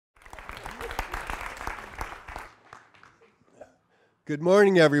Good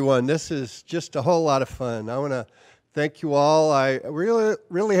morning, everyone. This is just a whole lot of fun. I want to thank you all. I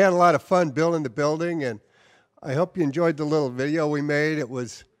really had a lot of fun building the building, and I hope you enjoyed the little video we made. It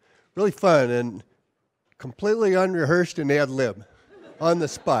was really fun and completely unrehearsed and ad-lib on the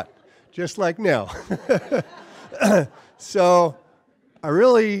spot, just like now. So I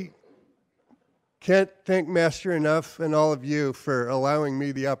really can't thank Master enough and all of you for allowing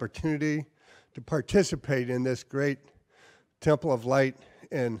me the opportunity to participate in this great Temple of Light,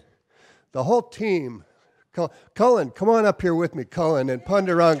 and the whole team. Cullen, come on up here with me, Cullen, and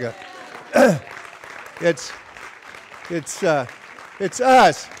Panduranga. It's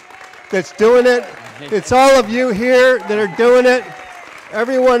us that's doing it. It's all of you here that are doing it.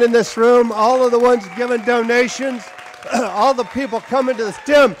 Everyone in this room, all of the ones giving donations, all the people coming to this.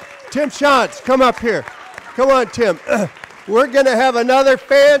 Tim Shantz, come up here. Come on, Tim. We're going to have another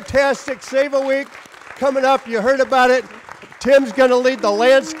fantastic Save a Week coming up. You heard about it. Tim's going to lead the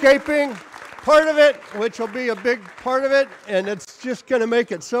landscaping part of it, which will be a big part of it, and it's just going to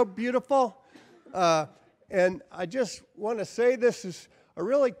make it so beautiful. And I just want to say this is a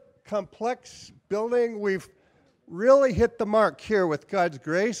really complex building. We've really hit the mark here with God's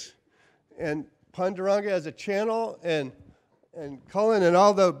grace, and Panduranga as a channel, and Cullen and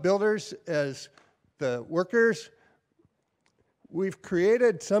all the builders as the workers. We've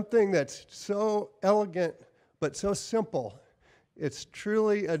created something that's so elegant but so simple. It's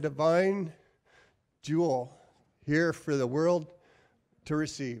truly a divine jewel here for the world to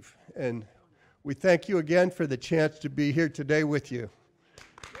receive. And we thank you again for the chance to be here today with you.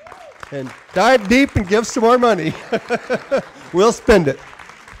 And dive deep and give some more money. We'll spend it.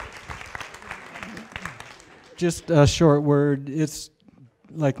 Just a short word. It's,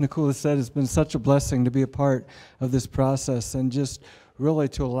 like Nikula said, it's been such a blessing to be a part of this process and just really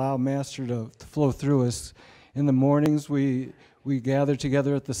to allow Master to flow through us. In the mornings, we gather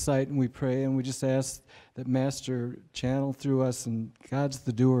together at the site and we pray, and we just ask that Master channel through us, and God's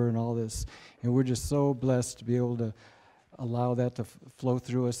the doer in all this. And we're just so blessed to be able to allow that to flow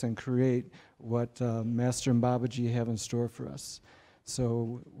through us and create what Master and Babaji have in store for us.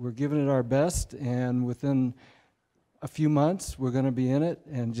 So we're giving it our best, and within a few months, we're going to be in it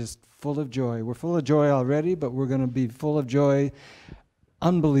and just full of joy. We're full of joy already, but we're going to be full of joy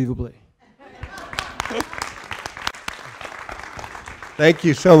unbelievably. Thank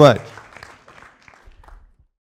you so much.